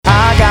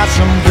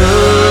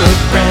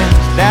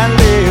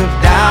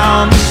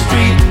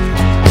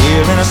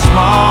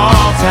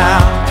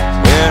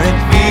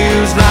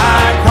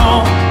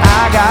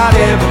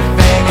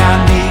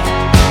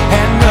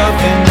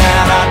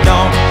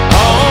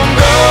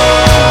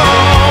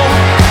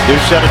New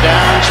set of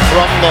downs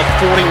from the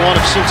 41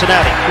 of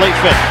Cincinnati. Play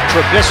fake.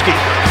 Trubisky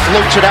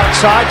floats it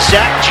outside.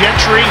 Zach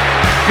Gentry.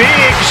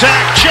 Big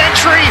Zach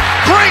Gentry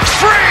breaks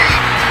free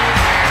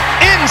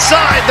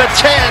inside the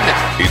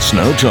 10. It's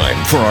now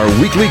time for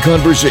our weekly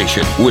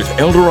conversation with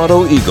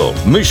Eldorado Eagle,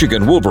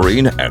 Michigan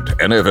Wolverine, and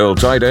NFL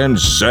tight end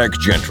Zach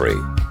Gentry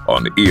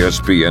on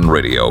ESPN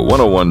Radio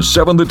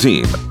 101.7 The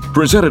Team.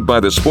 Presented by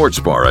the Sports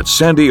Bar at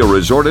Sandia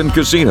Resort and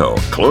Casino.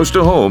 Close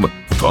to home,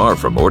 far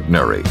from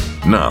ordinary.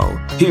 Now,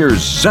 here's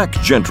Zach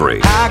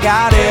Gentry. I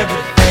got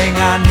everything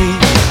I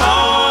need.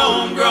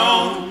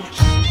 Homegrown.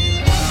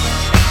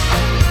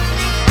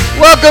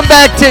 Welcome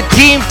back to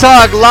Team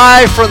Talk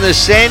live from the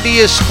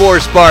Sandia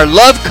Sports Bar.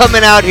 Love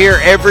coming out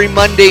here every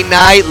Monday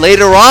night.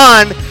 Later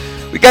on,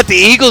 we got the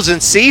Eagles and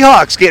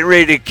Seahawks getting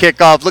ready to kick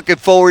off. Looking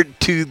forward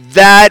to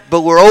that,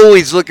 but we're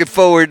always looking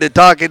forward to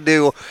talking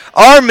to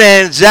our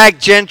man, Zach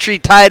Gentry,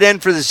 tight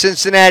end for the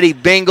Cincinnati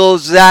Bengals.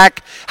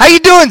 Zach, how you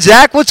doing,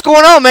 Zach? What's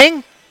going on,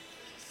 man?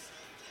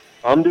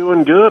 I'm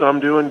doing good.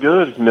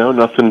 You know,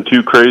 nothing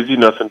too crazy,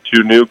 nothing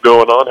too new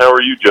going on. How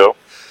are you, Joe?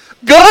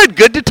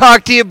 Good to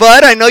talk to you,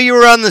 bud. I know you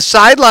were on the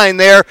sideline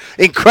there.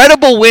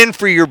 Incredible win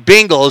for your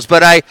Bengals,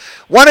 but I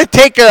want to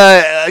take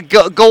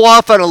go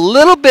off on a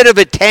little bit of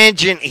a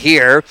tangent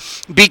here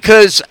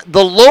because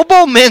the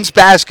Lobo men's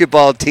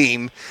basketball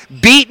team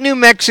beat New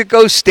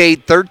Mexico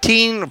State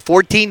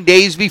 14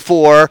 days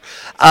before,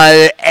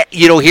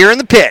 here in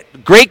the pit.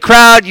 Great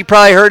crowd. You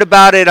probably heard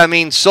about it. I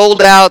mean,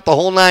 sold out, the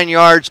whole 9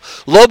 yards.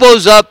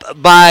 Lobos up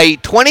by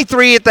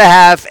 23 at the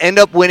half, end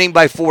up winning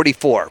by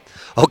 44.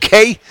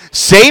 Okay,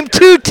 same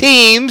two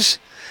teams,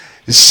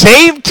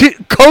 same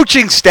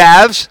coaching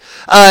staffs.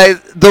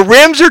 The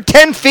rims are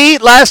 10 feet.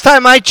 Last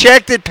time I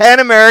checked at Pan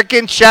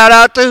American, shout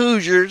out to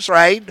Hoosiers,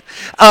 right?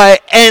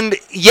 And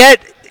yet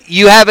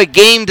you have a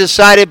game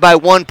decided by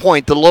 1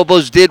 point. The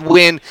Lobos did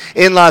win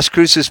in Las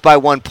Cruces by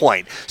 1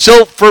 point.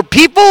 So for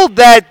people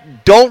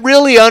that don't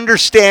really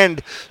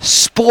understand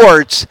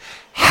sports,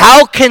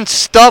 how can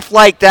stuff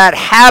like that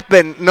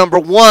happen, number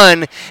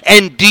one?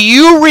 And do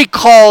you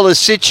recall a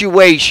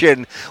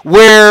situation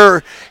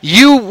where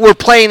you were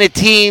playing a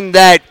team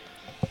that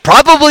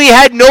probably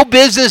had no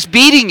business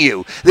beating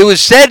you? It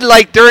was said,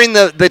 like, during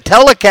the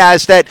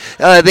telecast that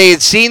they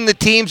had seen the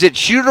teams that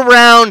shoot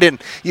around and,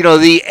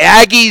 the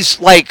Aggies,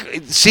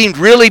 seemed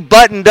really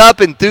buttoned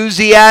up,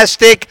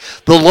 enthusiastic.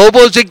 The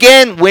Lobos,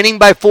 again, winning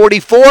by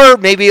 44,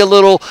 maybe a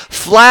little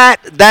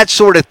flat, that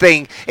sort of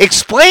thing.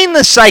 Explain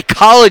the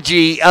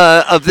psychology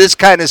of this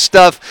kind of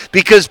stuff,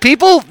 because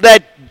people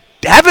that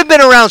haven't been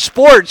around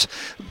sports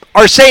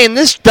are saying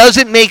this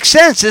doesn't make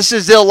sense. This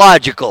is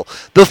illogical.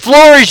 The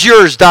floor is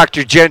yours,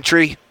 Dr.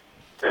 Gentry.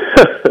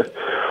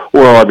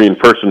 Well, I mean,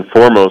 first and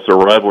foremost, a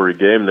rivalry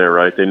game there,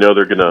 right? They know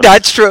they're going to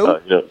That's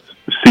true.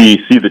 See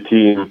the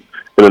team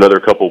in another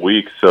couple of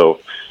weeks. So,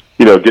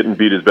 getting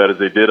beat as bad as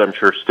they did, I'm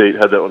sure State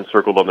had that one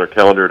circled on their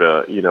calendar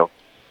to,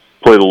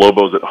 play the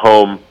Lobos at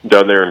home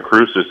down there in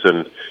Cruces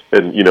and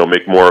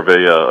make more of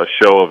a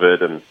show of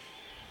it. And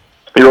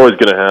you're always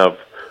going to have,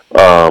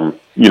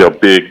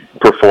 big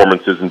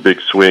performances and big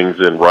swings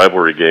in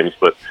rivalry games,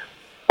 but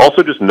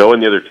also just knowing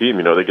the other team,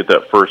 they get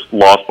that first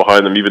loss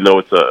behind them, even though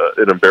it's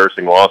an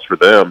embarrassing loss for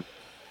them.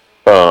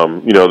 They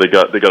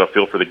got a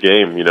feel for the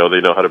game. They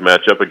know how to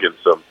match up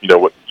against them.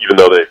 Even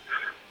though they,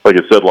 like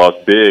I said,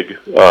 lost big,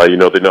 they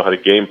know how to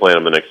game plan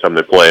them the next time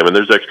they play them, and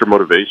there's extra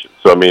motivation.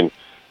 So, I mean,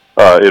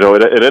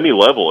 at any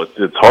level,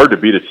 it's hard to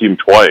beat a team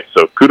twice.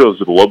 So kudos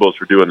to the Lobos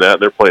for doing that.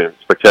 They're playing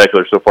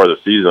spectacular so far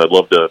this season. I'd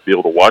love to be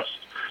able to watch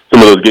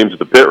some of those games at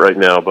the pit right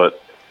now,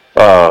 but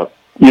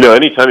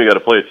anytime you got to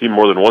play a team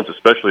more than once,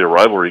 especially a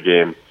rivalry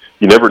game,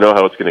 you never know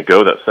how it's going to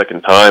go that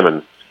second time.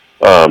 And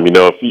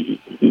if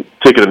you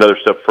take it another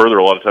step further,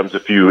 a lot of times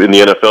if you in the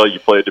NFL you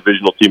play a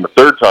divisional team a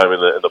third time in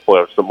the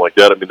playoffs, something like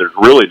that. I mean, there's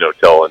really no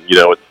telling.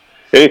 It's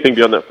anything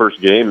beyond that first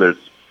game. There's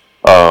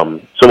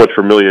so much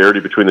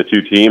familiarity between the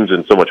two teams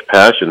and so much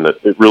passion that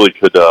it really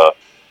could,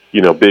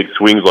 big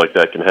swings like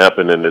that can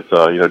happen, and it's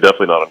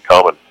definitely not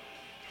uncommon.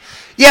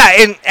 Yeah,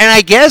 and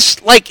I guess,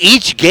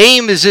 each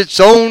game is its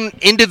own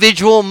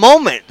individual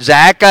moment,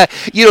 Zach.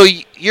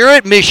 You're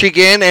at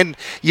Michigan, and,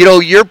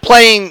 you're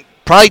playing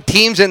probably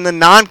teams in the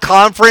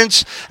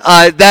non-conference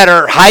that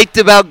are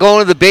hyped about going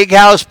to the big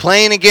house,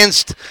 playing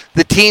against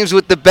the teams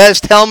with the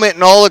best helmet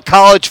in all of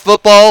college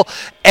football.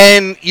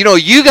 And,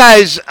 you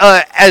guys,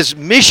 as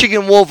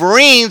Michigan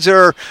Wolverines,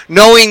 are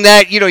knowing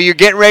that, you're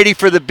getting ready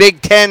for the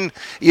Big Ten,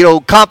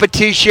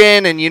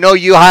 competition, and,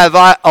 you have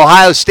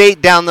Ohio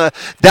State down the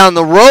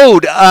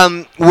road.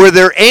 Were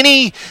there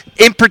any,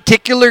 in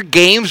particular,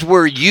 games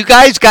where you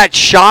guys got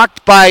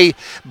shocked by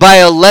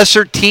a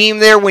lesser team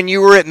there when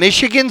you were at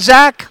Michigan,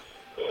 Zach?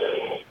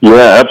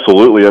 Yeah,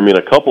 absolutely. I mean,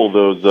 a couple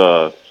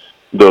of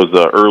those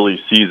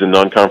early season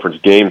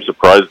non-conference games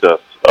surprised us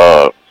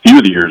a few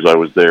of the years I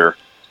was there.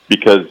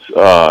 Because,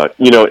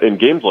 in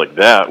games like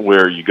that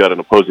where you got an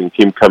opposing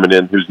team coming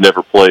in who's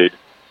never played,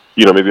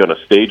 maybe on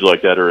a stage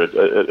like that or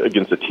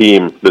against a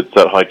team that's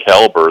that high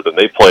caliber, then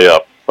they play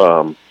up,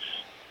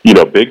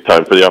 big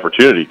time for the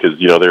opportunity because,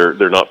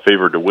 they're not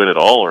favored to win at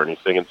all or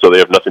anything, and so they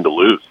have nothing to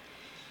lose.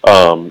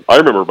 I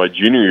remember my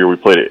junior year we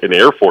played an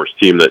Air Force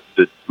team that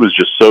was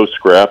just so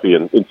scrappy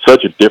and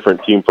such a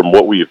different team from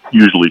what we've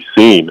usually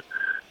seen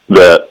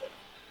that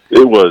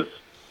it was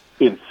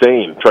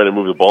insane trying to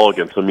move the ball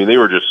against them. I mean, they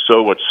were just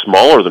so much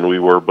smaller than we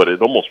were, but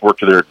it almost worked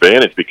to their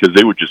advantage because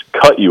they would just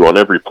cut you on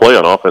every play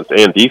on offense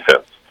and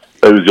defense.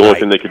 That was the only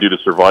thing they could do to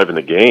survive in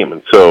the game.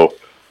 And so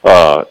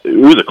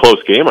it was a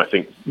close game. I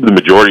think the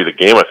majority of the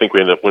game, I think we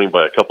ended up winning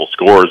by a couple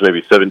scores,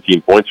 maybe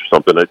 17 points or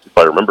something, if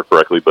I remember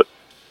correctly. But,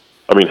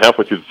 I mean,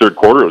 halfway through the third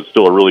quarter, it was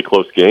still a really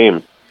close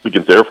game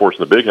against Air Force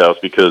in the Big House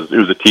because it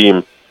was a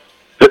team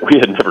that we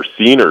had never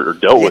seen or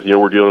dealt with.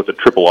 We're dealing with a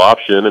triple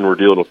option, and we're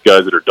dealing with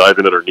guys that are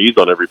diving at our knees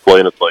on every play,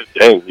 and it's like,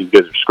 dang, these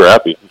guys are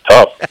scrappy and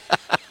tough.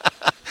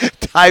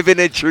 Diving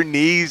at your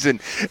knees and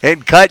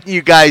cutting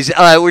you guys.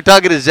 We're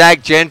talking to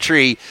Zach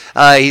Gentry.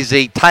 He's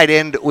a tight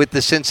end with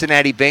the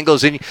Cincinnati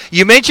Bengals. And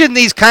you mentioned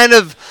these kind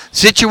of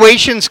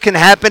situations can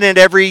happen at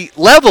every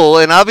level,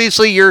 and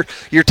obviously you're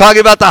talking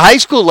about the high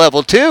school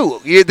level too.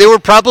 There were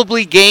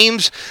probably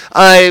games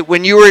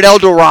when you were at El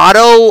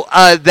Dorado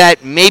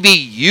that maybe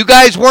you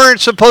guys weren't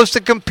supposed to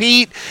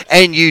compete,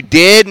 and you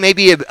did.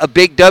 Maybe a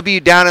big W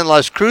down in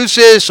Las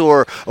Cruces,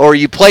 or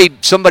you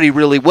played somebody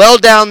really well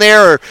down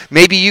there, or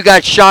maybe you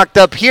got shocked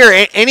up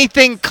here.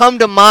 Anything come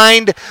to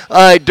mind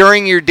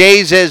during your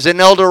days as an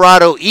El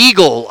Dorado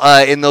Eagle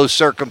in those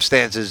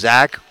circumstances,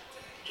 Zach?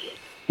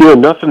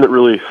 Nothing that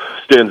really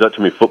stands out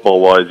to me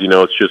football-wise.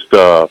 It's just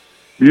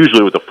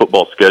usually with the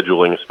football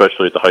scheduling,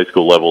 especially at the high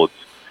school level,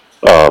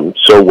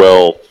 it's so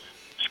well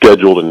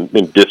scheduled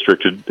and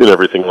districted and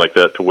everything like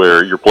that to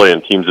where you're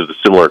playing teams of a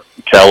similar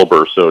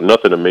caliber, so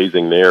nothing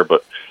amazing there.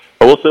 But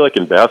I will say, like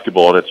in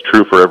basketball, and it's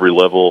true for every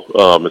level,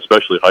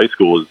 especially high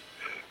school, is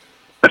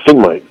I think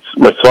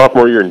my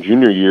sophomore year and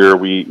junior year,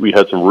 we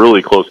had some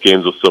really close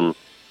games with some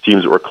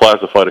teams that were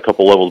classified a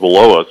couple levels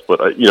below us.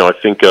 But I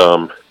think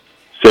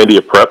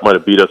Sandia Prep might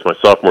have beat us my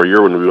sophomore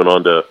year when we went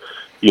on to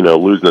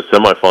lose in the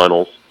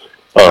semifinals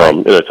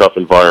in a tough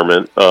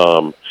environment.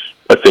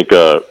 I think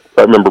I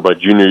remember my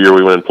junior year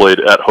we went and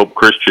played at Hope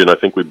Christian. I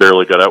think we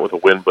barely got out with a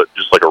win, but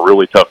just like a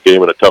really tough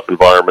game in a tough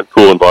environment,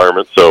 cool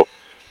environment. So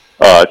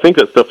I think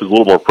that stuff is a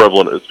little more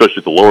prevalent, especially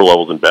at the lower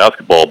levels in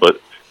basketball. But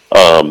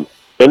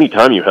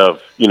anytime you have,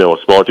 a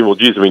smaller team, well,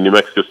 geez, I mean, New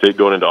Mexico State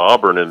going into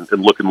Auburn and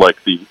looking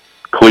like the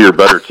clear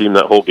better team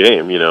that whole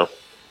game, Yeah,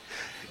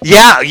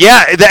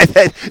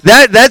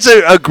 that's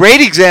a great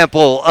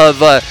example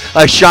of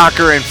a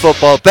shocker in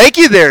football. Thank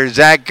you there,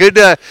 Zach. Good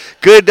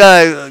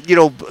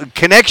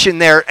connection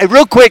there. And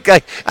real quick, I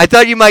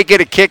thought you might get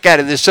a kick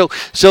out of this.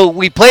 So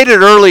we played it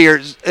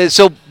earlier.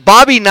 So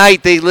Bobby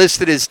Knight, they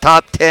listed his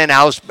top 10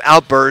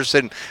 outbursts,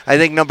 and I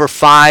think number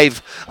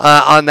 5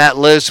 on that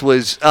list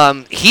was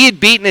he had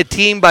beaten a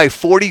team by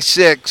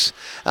 46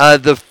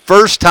 the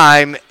first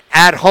time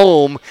at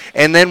home,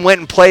 and then went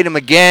and played him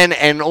again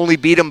and only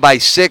beat him by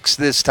 6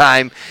 this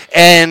time.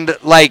 And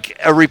like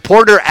a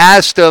reporter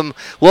asked him,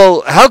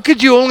 well, how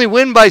could you only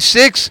win by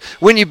 6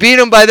 when you beat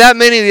him by that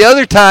many the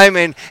other time?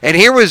 And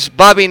here was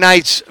Bobby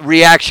Knight's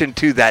reaction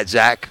to that,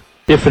 Zach.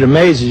 If it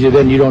amazes you,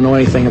 then you don't know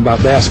anything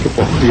about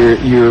basketball.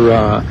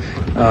 You're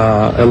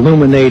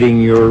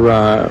illuminating your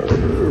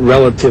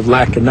relative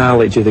lack of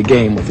knowledge of the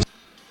game with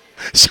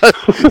So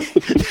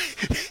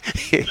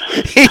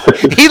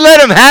he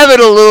let him have it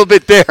a little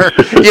bit there.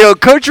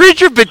 Coach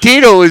Richard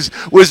Pitino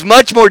was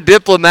much more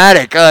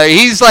diplomatic.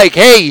 He's like,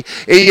 hey,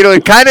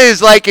 it kind of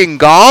is like in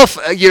golf.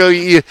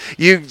 You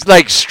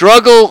like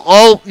struggle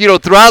all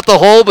throughout the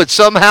hole, but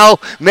somehow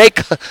make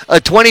a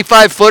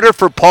 25-footer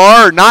for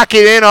par, or knock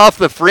it in off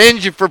the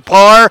fringe for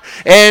par,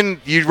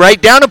 and you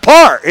write down a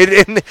par.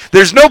 And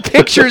there's no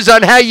pictures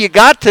on how you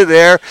got to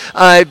there,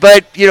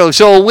 but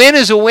so a win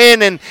is a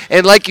win,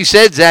 and like you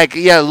said, Zach.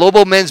 Yeah,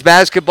 Lobo men's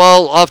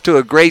basketball off to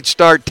a great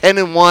start,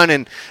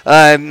 10-1,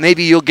 and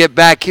maybe you'll get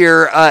back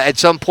here at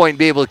some point and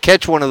be able to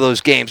catch one of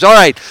those games. All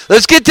right,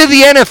 let's get to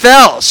the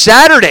NFL.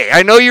 Saturday,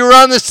 I know you were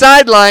on the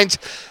sidelines.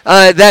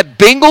 That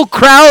Bengal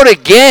crowd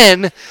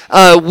again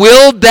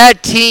willed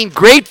that team.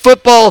 Great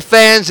football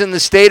fans in the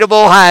state of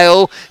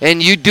Ohio,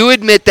 and you do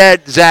admit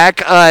that, Zach,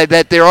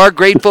 that there are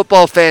great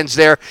football fans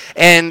there.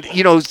 And,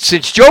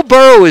 since Joe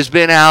Burrow has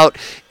been out,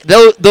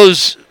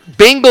 those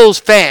Bengals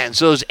fans,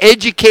 those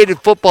educated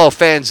football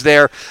fans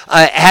there,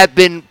 have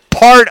been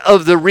part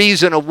of the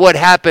reason of what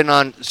happened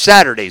on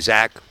Saturday,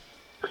 Zach.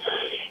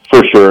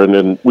 For sure, and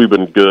then we've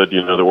been good,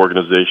 the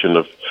organization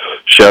of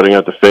shouting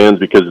at the fans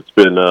because it's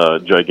been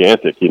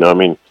gigantic. I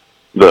mean,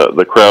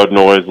 the crowd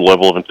noise, the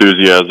level of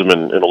enthusiasm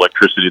and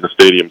electricity in the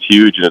stadium is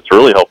huge, and it's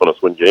really helping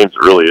us win games. It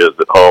really is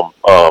at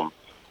home.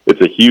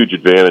 It's a huge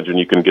advantage when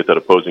you can get that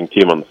opposing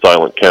team on the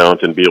silent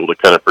count and be able to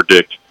kind of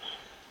predict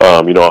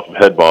off of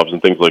head bobs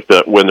and things like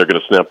that when they're going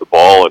to snap the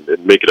ball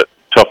and make it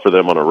tough for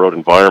them on a road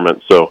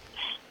environment. So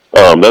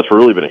that's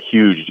really been a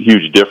huge,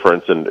 huge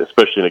difference, and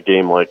especially in a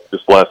game like this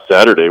last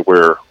Saturday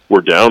where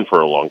we're down for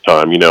a long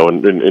time,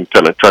 and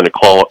kind of trying to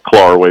claw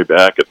our way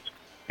back.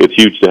 It's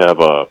huge to have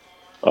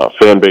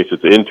fan base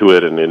that's into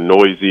it and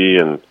noisy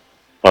and,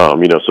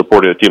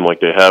 supporting a team like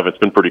they have. It's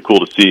been pretty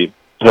cool to see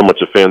how much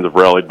the fans have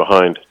rallied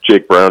behind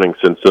Jake Browning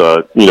since,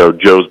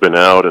 Joe's been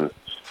out. And,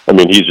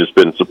 he's just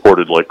been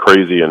supported like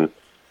crazy and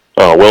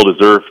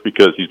well-deserved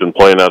because he's been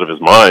playing out of his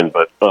mind.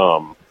 But,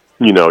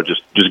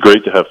 just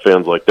great to have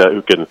fans like that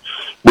who can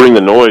bring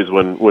the noise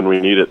when we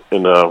need it.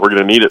 And we're going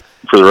to need it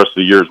for the rest of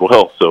the year as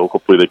well. So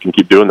hopefully they can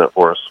keep doing that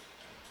for us.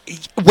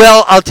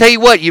 Well, I'll tell you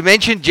what. You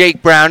mentioned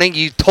Jake Browning.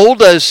 You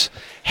told us,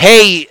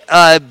 hey,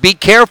 be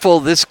careful.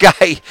 This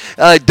guy,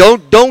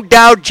 don't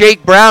doubt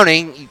Jake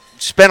Browning. He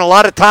spent a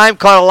lot of time,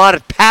 caught a lot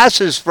of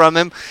passes from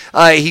him.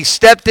 He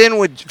stepped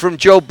in from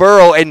Joe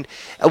Burrow. And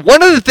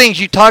one of the things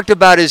you talked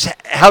about is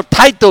how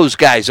tight those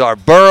guys are,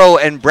 Burrow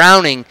and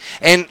Browning.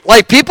 And,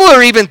 people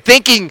are even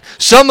thinking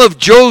some of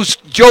Joe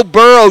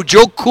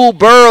Cool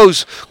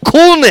Burrow's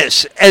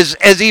coolness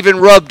has even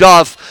rubbed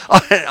off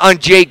on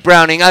Jake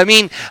Browning.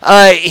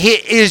 He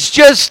is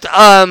just,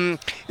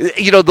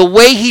 the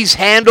way he's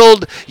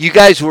handled. You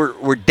guys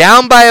were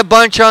down by a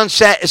bunch on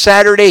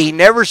Saturday. He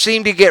never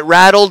seemed to get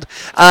rattled.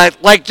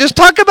 Just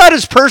talk about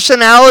his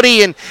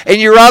personality and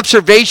your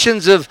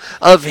observations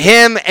of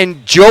him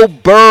and Joe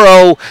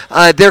Burrow,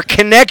 their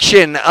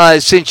connection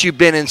since you've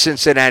been in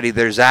Cincinnati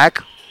there,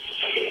 Zach.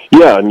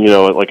 Yeah, and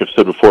like I've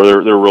said before,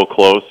 they're real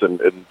close, and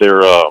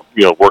they're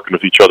working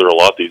with each other a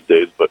lot these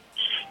days. But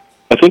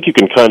I think you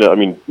can kind of,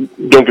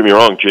 don't get me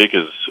wrong, Jake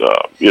is,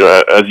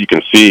 as you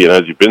can see and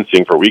as you've been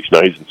seeing for weeks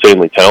now, he's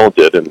insanely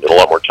talented and a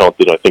lot more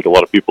talented than I think a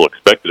lot of people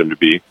expected him to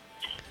be.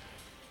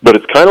 But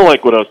it's kind of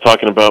like what I was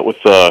talking about with,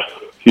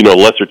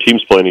 lesser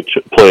teams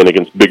playing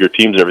against bigger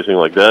teams and everything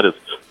like that. Is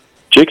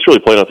Jake's really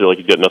playing out there like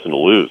he's got nothing to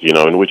lose,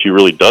 in which he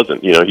really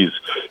doesn't.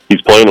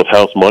 He's playing with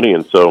house money,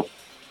 and so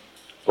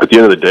at the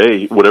end of the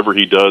day, whatever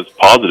he does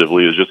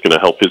positively is just going to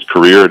help his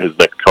career and his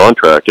next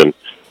contract, and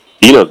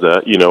he knows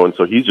that, and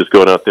so he's just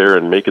going out there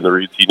and making the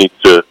reads he needs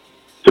to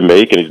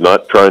make, and he's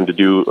not trying to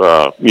do,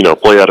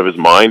 play out of his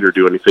mind or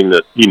do anything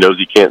that he knows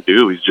he can't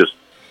do. He's just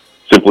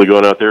simply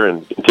going out there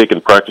and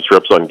taking practice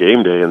reps on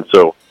game day, and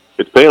so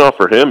it's paying off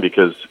for him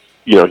because,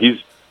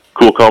 he's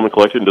cool, calm, and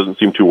collected and doesn't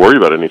seem too worried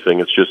about anything.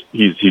 It's just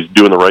he's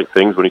doing the right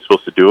things when he's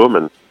supposed to do them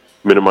and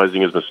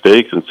minimizing his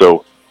mistakes, and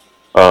so,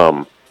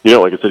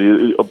 like I said,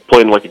 he's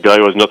playing like a guy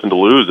who has nothing to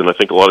lose, and I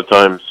think a lot of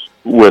times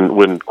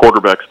when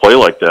quarterbacks play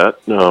like that,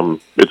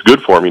 it's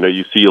good for him.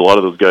 You see a lot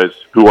of those guys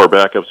who are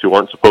backups who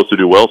aren't supposed to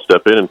do well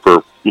step in, and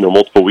for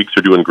multiple weeks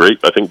are doing great.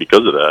 I think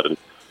because of that, and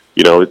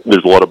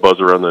there's a lot of buzz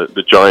around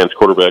the Giants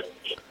quarterback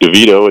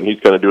DeVito, and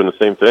he's kind of doing the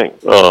same thing.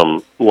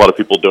 A lot of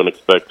people don't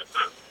expect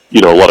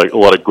a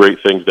lot of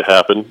great things to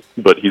happen,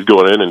 but he's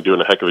going in and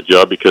doing a heck of a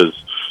job because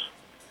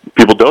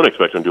people don't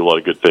expect him to do a lot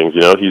of good things.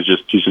 He's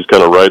just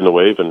kind of riding the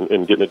wave and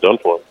getting it done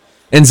for him.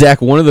 And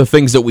Zach, one of the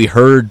things that we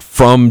heard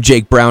from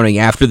Jake Browning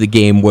after the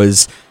game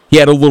was he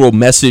had a little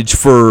message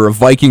for a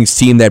Vikings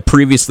team that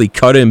previously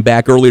cut him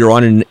back earlier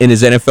on in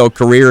his NFL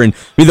career. And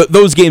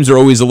those games are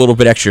always a little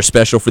bit extra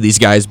special for these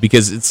guys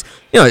because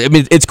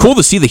it's cool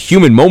to see the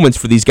human moments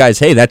for these guys.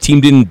 Hey, that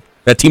team didn't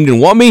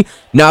want me.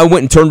 Now I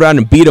went and turned around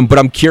and beat them. But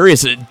I'm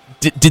curious,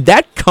 did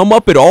that come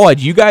up at all?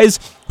 Had you guys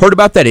heard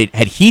about that?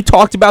 Had he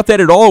talked about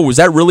that at all? Or was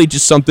that really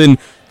just something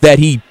that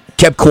he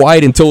kept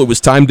quiet until it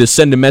was time to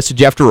send a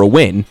message after a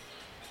win?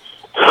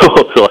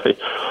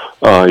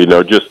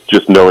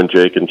 Just knowing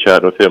Jake and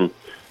chatting with him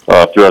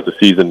throughout the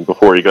season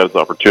before he got his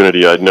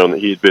opportunity, I'd known that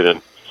he'd been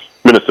in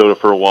Minnesota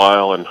for a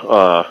while, and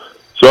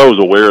so I was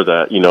aware of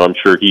that. I'm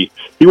sure he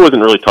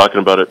wasn't really talking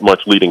about it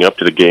much leading up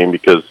to the game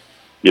because,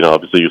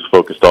 obviously he was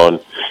focused on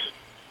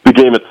the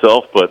game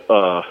itself, but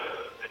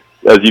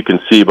as you can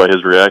see by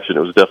his reaction,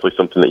 it was definitely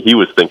something that he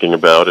was thinking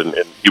about, and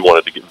he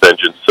wanted to get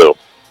vengeance. So,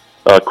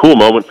 cool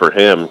moment for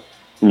him,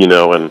 and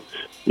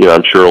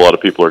I'm sure a lot of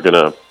people are going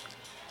to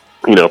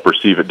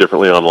perceive it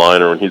differently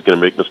online, or when he's going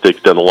to make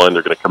mistakes down the line,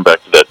 they're going to come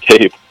back to that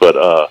tape. But,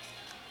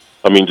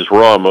 just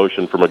raw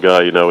emotion from a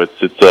guy, I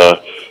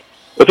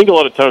think a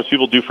lot of times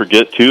people do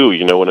forget too,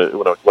 when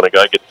a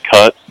guy gets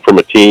cut from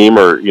a team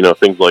or,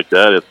 things like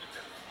that,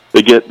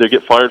 they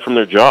get fired from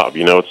their job.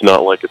 It's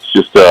not like it's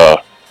just,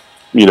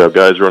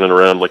 guys running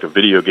around like a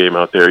video game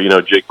out there.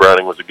 Jake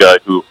Browning was a guy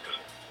who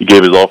he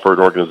gave his all for an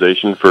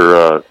organization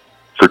for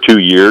 2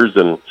 years,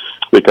 and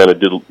they kind of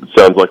did,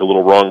 sounds like a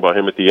little wrong by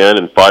him at the end,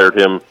 and fired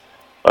him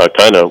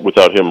kind of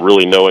without him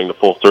really knowing the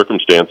full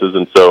circumstances.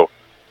 And so,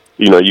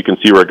 you can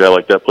see where a guy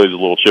like that plays a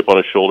little chip on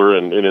his shoulder,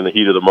 and in the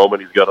heat of the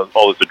moment, he's got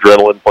all this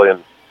adrenaline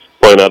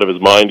playing out of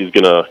his mind. He's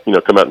going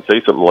to come out and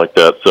say something like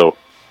that. So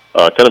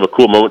kind of a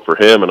cool moment for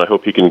him, and I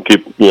hope he can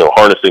keep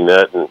harnessing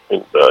that and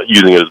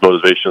using it as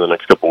motivation in the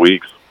next couple of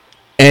weeks.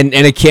 And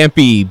it can't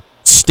be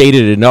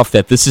stated enough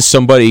that this is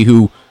somebody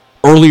who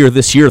earlier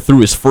this year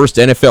threw his first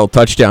NFL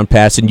touchdown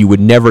pass, and you would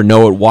never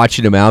know it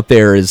watching him out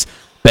there as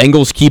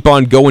Bengals keep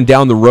on going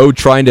down the road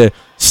trying to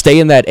stay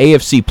in that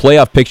AFC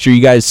playoff picture.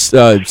 You guys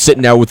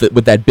sitting now with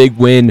that big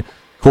win,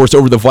 of course,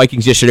 over the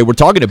Vikings yesterday. We're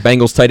talking to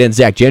Bengals tight end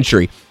Zach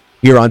Gentry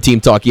here on Team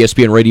Talk,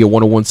 ESPN Radio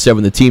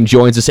 101.7. The team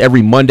joins us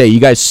every Monday. You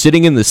guys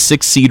sitting in the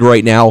 6th seed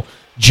right now,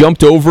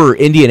 jumped over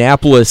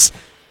Indianapolis.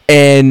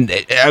 And,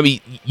 I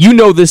mean, you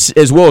know this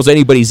as well as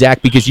anybody,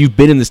 Zach, because you've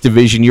been in this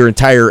division your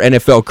entire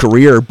NFL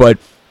career, but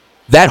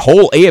that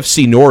whole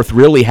AFC North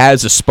really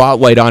has a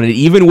spotlight on it.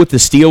 Even with the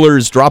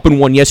Steelers dropping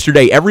one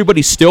yesterday,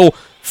 everybody's still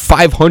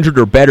 500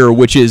 or better,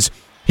 which is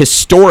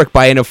historic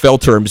by NFL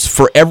terms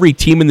for every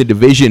team in the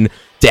division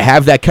to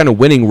have that kind of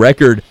winning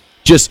record.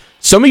 Just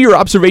some of your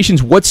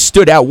observations, what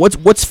stood out,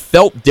 what's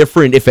felt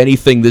different, if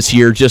anything, this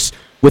year, just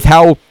with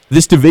how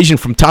this division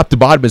from top to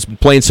bottom has been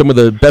playing some of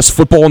the best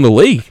football in the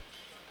league.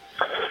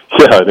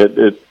 Yeah,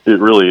 it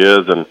really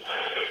is, and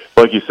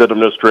like you said, I'm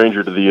no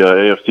stranger to the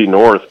AFC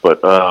North,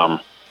 but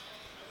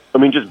I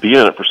mean, just being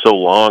in it for so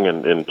long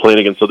and playing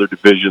against other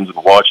divisions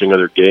and watching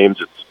other games,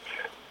 it's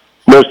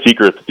no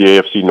secret that the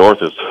AFC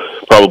North is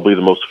probably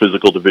the most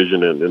physical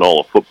division in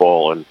all of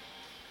football, and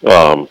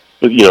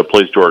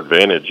plays to our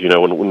advantage.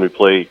 When we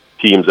play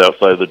teams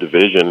outside of the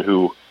division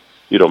who,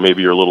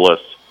 maybe are a little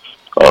less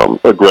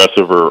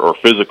aggressive or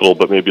physical,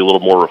 but maybe a little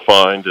more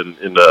refined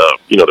in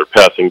their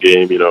passing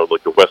game.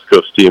 Like the West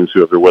Coast teams who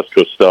have their West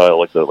Coast style,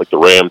 like the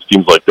Rams,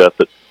 teams like that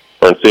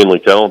are insanely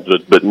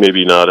talented, but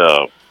maybe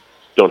not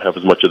don't have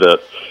as much of that.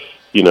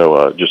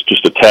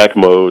 Just attack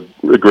mode,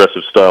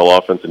 aggressive style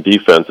offense and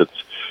defense.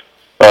 It's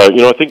I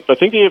think the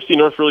AFC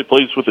North really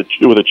plays with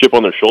a chip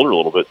on their shoulder a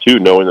little bit too,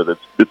 knowing that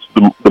it's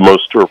the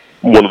most or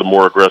one of the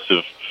more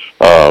aggressive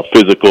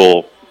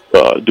physical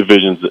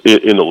divisions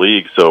in the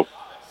league. So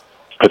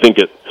I think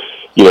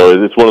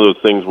it's one of those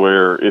things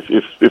where if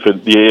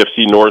the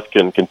AFC North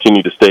can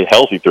continue to stay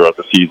healthy throughout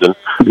the season,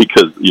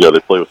 because they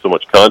play with so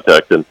much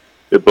contact and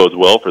it bodes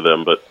well for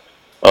them. But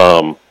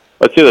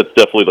I'd say that's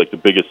definitely like the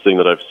biggest thing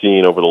that I've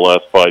seen over the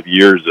last 5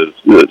 years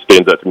that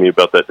stands out to me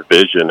about that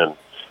division. And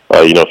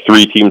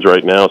 3 teams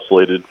right now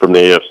slated from the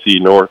AFC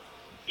North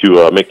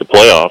to make the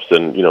playoffs,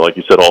 and like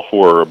you said, all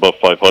 4 are above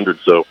 500.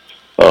 So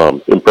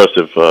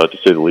impressive to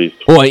say the least.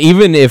 Well,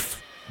 even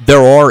if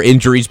there are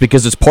injuries,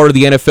 because it's part of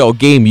the NFL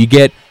game, you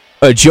get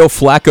Joe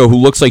Flacco, who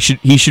looks like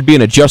he should be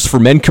in a Just for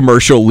Men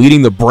commercial,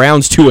 leading the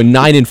Browns to a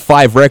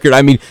 9-5 record.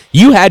 I mean,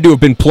 you had to have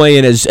been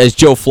playing as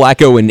Joe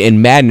Flacco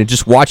in Madden, and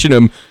just watching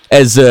him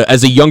as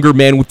a younger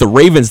man with the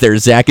Ravens there,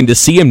 Zach, and to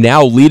see him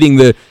now leading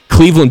the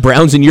Cleveland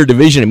Browns in your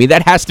division. I mean,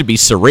 that has to be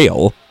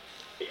surreal.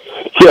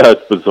 Yeah,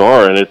 it's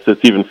bizarre, and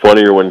it's even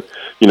funnier when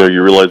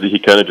you realize that he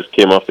kind of just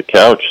came off the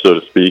couch, so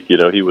to speak.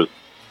 He was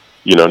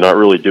not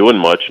really doing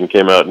much, and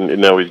came out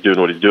and now he's doing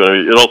what he's doing. I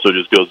mean, it also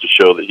just goes to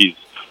show that he's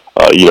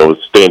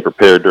staying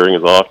prepared during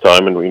his off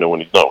time and when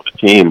he's not with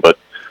the team, but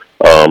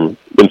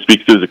and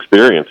speaks to his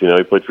experience. He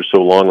played for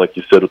so long, like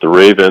you said, with the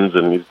Ravens,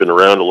 and he's been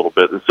around a little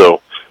bit, and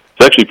so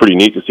it's actually pretty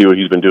neat to see what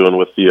he's been doing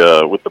with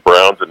the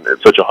Browns and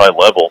at such a high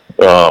level.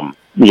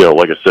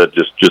 Like I said,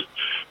 just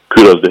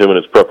kudos to him and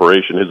his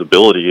preparation, his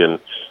ability, and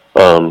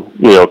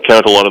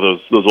count a lot of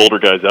those older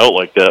guys out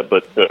like that.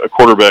 But a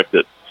quarterback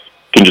that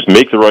can just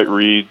make the right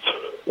reads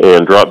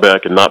and drop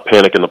back and not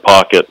panic in the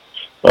pocket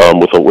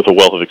with a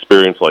wealth of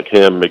experience like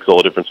him makes all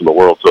the difference in the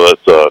world. So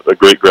that's a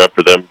great grab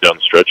for them down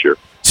the stretch here.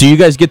 So you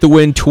guys get the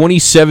win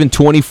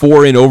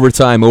 27-24 in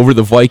overtime over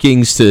the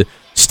Vikings to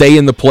stay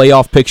in the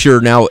playoff picture,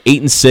 now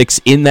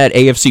 8-6 in that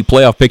AFC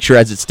playoff picture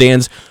as it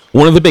stands.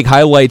 One of the big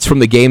highlights from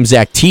the game,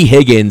 Zach, T.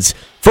 Higgins.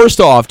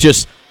 First off,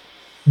 just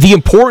the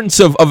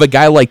importance of a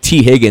guy like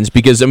T. Higgins,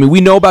 because, I mean,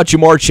 we know about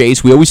Jamar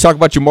Chase. We always talk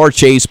about Jamar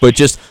Chase, but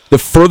just the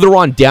further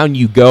on down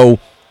you go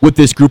with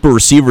this group of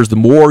receivers, the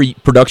more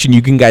production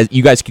you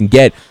guys can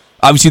get.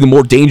 Obviously, the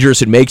more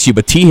dangerous it makes you.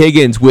 But T.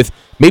 Higgins, with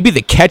maybe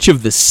the catch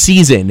of the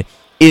season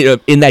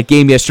in that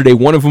game yesterday,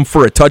 one of them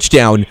for a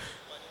touchdown,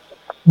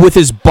 with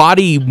his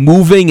body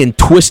moving and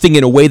twisting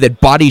in a way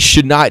that bodies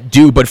should not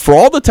do. But for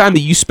all the time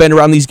that you spend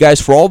around these guys,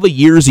 for all the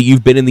years that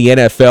you've been in the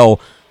NFL,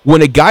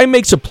 when a guy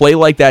makes a play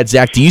like that,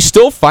 Zach, do you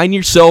still find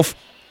yourself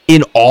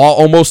in awe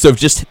almost of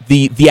just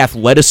the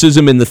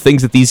athleticism and the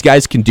things that these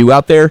guys can do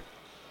out there?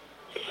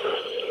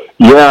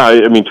 Yeah,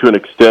 I mean, to an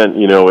extent,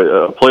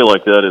 a play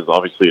like that is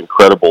obviously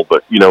incredible.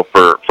 But,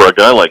 for a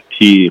guy like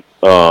T,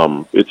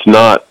 it's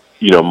not,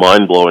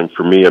 mind-blowing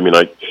for me. I mean,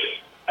 I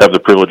have the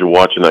privilege of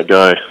watching that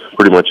guy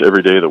pretty much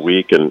every day of the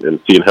week and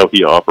seeing how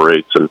he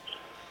operates. And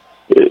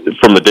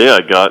from the day I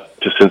got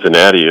to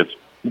Cincinnati, it's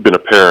been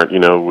apparent,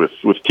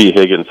 with T.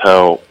 Higgins,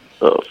 how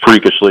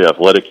freakishly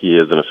athletic he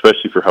is, and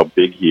especially for how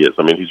big he is.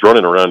 I mean, he's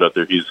running around out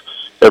there. He's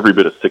every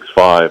bit of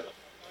 6'5",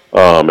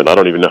 and I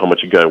don't even know how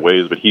much a guy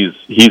weighs, but he's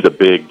a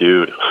big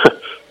dude.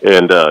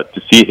 And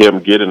to see him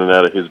get in and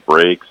out of his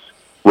breaks,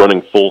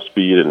 running full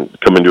speed and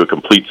come into a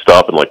complete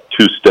stop in like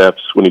 2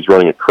 steps when he's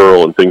running a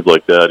curl and things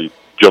like that, he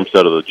jumps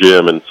out of the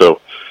gym. And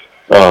so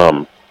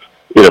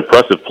an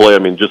impressive play. I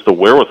mean, just the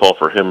wherewithal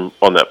for him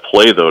on that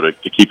play, though, to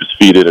keep his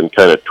feet in and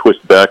kind of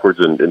twist backwards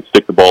and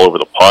stick the ball over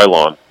the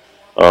pylon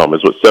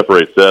is what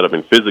separates that. I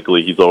mean,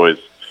 physically, he's always,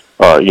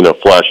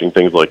 flashing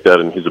things like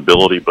that in his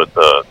ability, but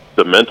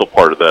the mental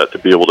part of that, to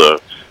be able to,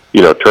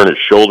 turn his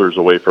shoulders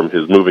away from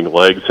his moving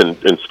legs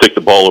and stick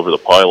the ball over the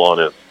pylon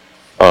is,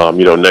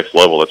 next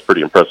level. That's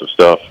pretty impressive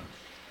stuff.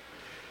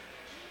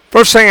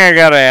 First thing I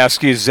got to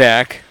ask you,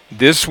 Zach,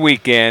 this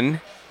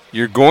weekend,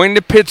 you're going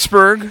to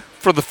Pittsburgh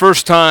for the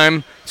first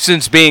time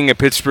since being a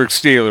Pittsburgh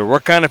Steeler.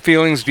 What kind of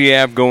feelings do you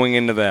have going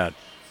into that?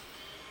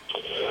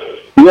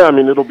 Yeah, I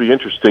mean, it'll be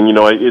interesting.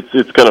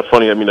 It's kind of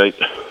funny. I mean,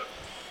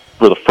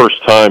 for the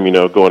first time,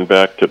 going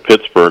back to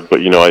Pittsburgh,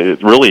 but,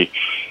 it really,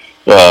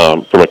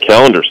 from a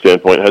calendar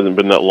standpoint, it hasn't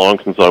been that long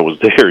since I was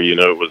there.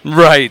 It was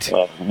right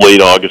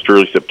late August,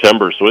 early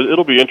September. So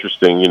it'll be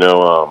interesting.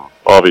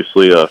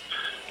 Obviously, a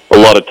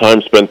lot of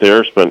time spent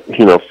there, spent,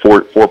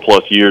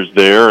 4+ years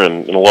there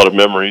and a lot of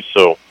memories.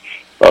 So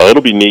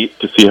it'll be neat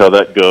to see how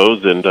that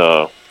goes. And,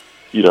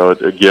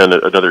 again,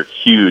 another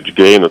huge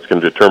game that's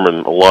going to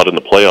determine a lot in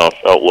the playoff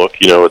outlook.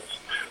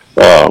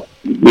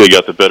 They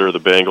got the better of the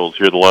Bengals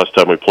here the last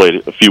time we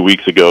played a few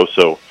weeks ago.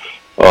 So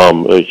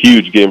a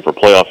huge game for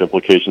playoff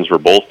implications for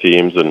both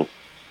teams. And,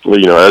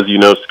 as you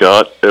know,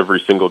 Scott, every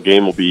single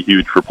game will be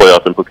huge for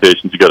playoff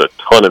implications. You got a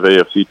ton of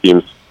AFC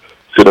teams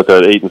sitting at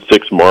that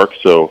 8-6 mark.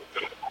 So,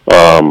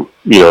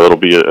 it'll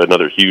be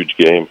another huge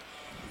game.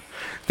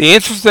 The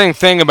interesting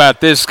thing about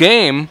this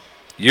game,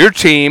 your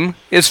team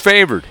is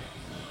favored.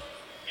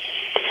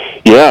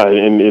 Yeah,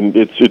 and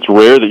it's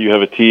rare that you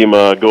have a team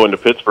go into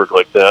Pittsburgh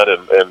like that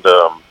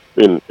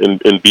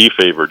and be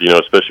favored.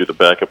 Especially with the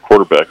backup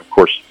quarterback. Of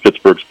course,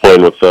 Pittsburgh's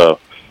playing with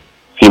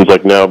seems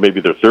like now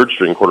maybe their third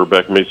string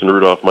quarterback Mason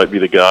Rudolph might be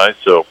the guy.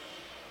 So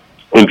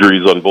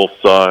injuries on both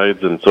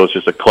sides, and so it's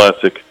just a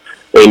classic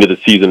end of the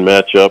season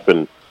matchup.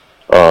 And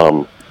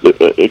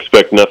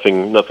expect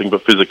nothing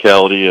but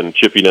physicality and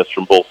chippiness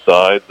from both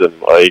sides. And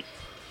I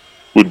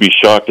would be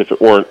shocked if it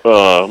weren't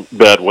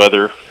bad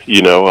weather,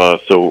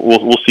 so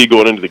we'll see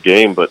going into the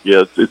game. But,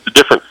 yeah, it's a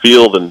different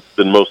feel than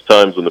most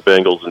times when the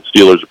Bengals and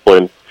Steelers are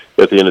playing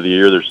at the end of the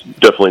year. There's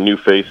definitely new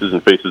faces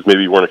and faces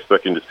maybe you weren't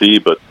expecting to see,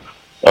 but,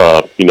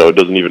 it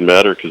doesn't even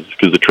matter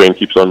because the train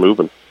keeps on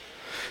moving.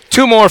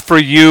 Two more for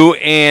you,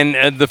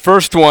 and the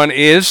first one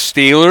is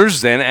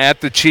Steelers, then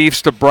at the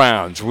Chiefs to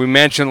Browns. We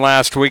mentioned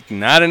last week,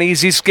 not an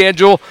easy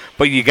schedule,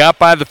 but you got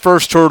by the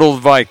first hurdle,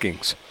 the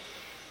Vikings.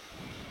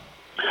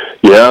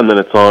 Yeah, and then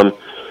it's on to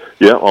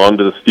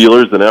the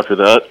Steelers, and after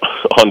that,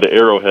 on to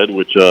Arrowhead,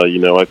 which,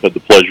 I've had the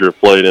pleasure of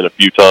playing in a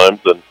few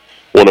times, and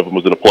one of them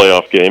was in a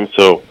playoff game.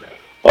 So,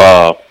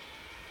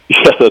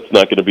 that's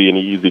not going to be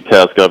any easy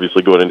task,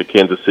 obviously, going into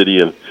Kansas City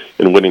and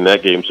winning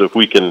that game. So if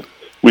we can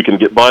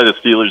get by the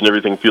Steelers and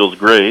everything feels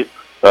great,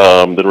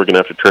 then we're going to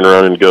have to turn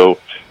around and go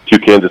to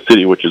Kansas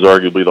City, which is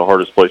arguably the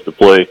hardest place to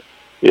play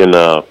in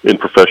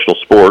professional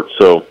sports.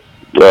 So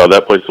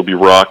that place will be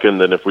rocking.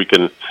 Then if we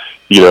can,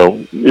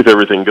 if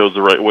everything goes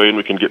the right way and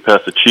we can get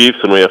past the Chiefs,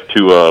 and we have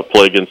to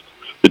play against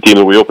the team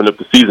that we opened up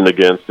the season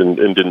against and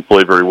didn't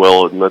play very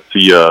well, and that's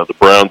the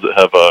Browns that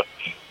have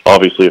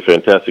obviously a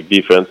fantastic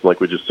defense, and like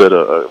we just said,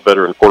 a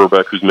veteran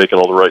quarterback who's making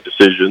all the right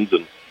decisions.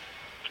 And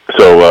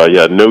so,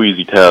 no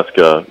easy task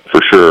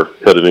for sure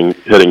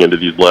heading into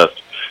these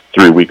last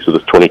 3 weeks of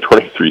this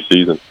 2023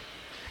 season.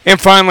 And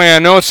finally, I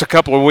know it's a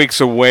couple of weeks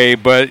away,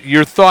 but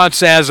your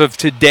thoughts as of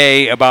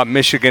today about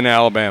Michigan,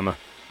 Alabama?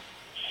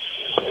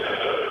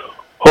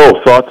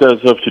 Thoughts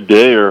as of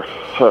today are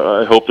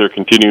I hope they're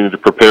continuing to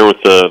prepare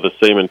with the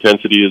same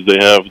intensity as they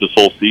have this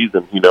whole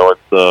season.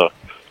 It's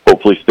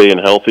hopefully staying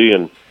healthy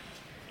and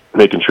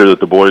making sure that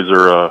the boys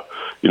are,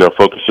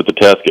 focused at the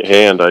task at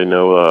hand. I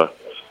know, I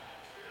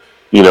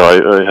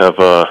have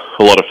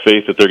a lot of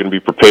faith that they're going to be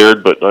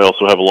prepared, but I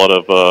also have a lot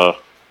of,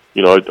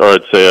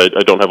 I'd say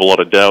I don't have a lot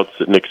of doubts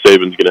that Nick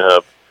Saban's going to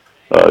have,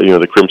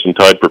 the Crimson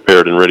Tide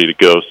prepared and ready to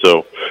go.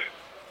 So,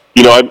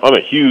 I'm a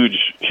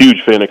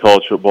huge fan of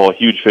college football, a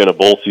huge fan of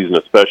bowl season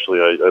especially.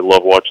 I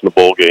love watching the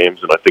bowl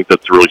games, and I think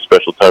that's a really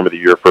special time of the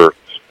year for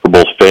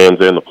both fans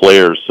and the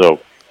players. So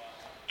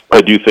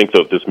I do think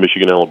that this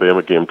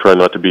Michigan-Alabama game, try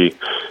not to be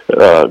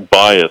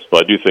biased,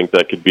 but I do think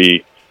that could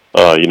be,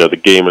 the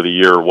game of the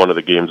year, or one of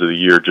the games of the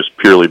year, just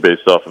purely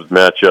based off of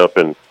matchup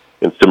and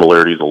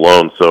similarities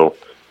alone. So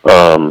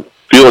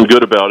feeling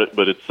good about it,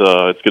 but it's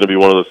going to be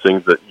one of those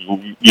things that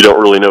you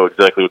don't really know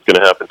exactly what's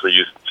going to happen until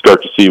you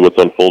start to see what's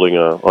unfolding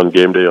on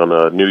game day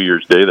on New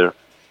Year's Day there.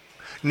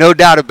 No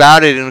doubt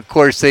about it. And, of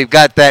course, they've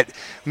got that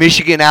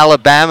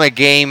Michigan-Alabama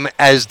game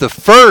as the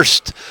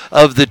first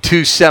of the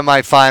two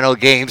semifinal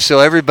games. So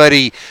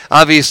everybody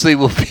obviously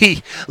will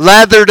be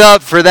lathered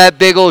up for that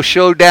big old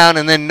showdown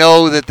and then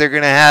know that they're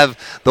going to have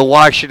the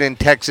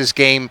Washington-Texas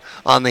game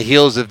on the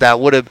heels of that.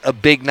 What a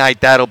big night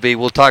that'll be.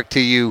 We'll talk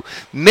to you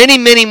many,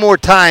 many more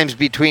times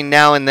between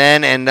now and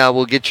then, and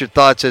we'll get your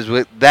thoughts as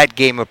that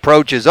game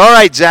approaches. All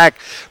right, Zach,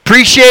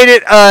 appreciate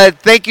it.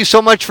 Thank you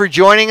so much for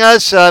joining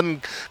us.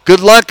 Good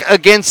luck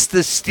against the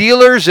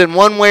Steelers, and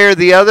one way or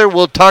the other,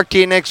 we'll talk to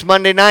you next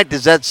Monday night.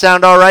 Does that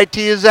sound all right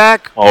to you,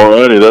 Zach? All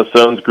righty, that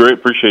sounds great.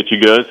 Appreciate you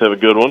guys. Have a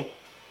good one.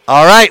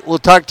 All right, we'll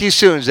talk to you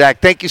soon,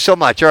 Zach. Thank you so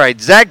much. All right,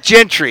 Zach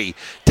Gentry,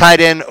 tight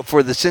end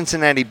for the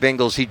Cincinnati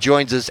Bengals. He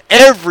joins us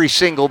every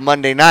single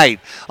Monday night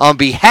on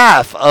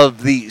behalf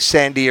of the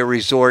Sandia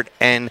Resort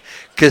and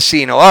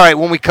Casino. All right,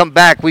 when we come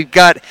back, we've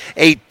got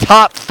a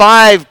top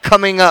 5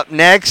 coming up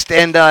next.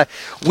 And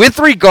with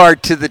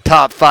regard to the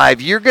top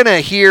 5, you're going to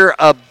hear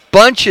a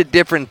bunch of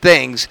different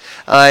things,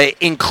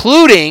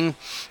 including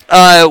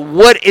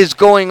what is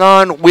going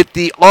on with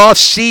the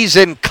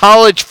off-season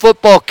college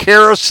football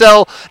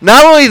carousel.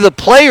 Not only the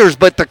players,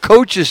 but the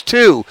coaches,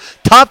 too.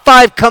 Top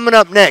 5 coming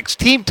up next.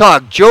 Team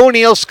Talk, Joe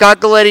O'Neill, Scott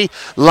Galletti,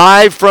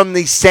 live from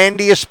the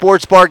Sandia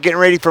Sports Bar, getting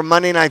ready for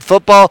Monday Night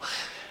Football.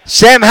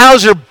 Sam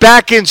Hauser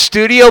back in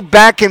studio,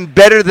 back and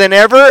better than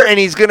ever, and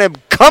he's going to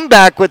come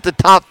back with the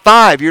top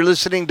 5. You're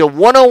listening to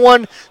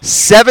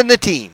 101.7 The Team.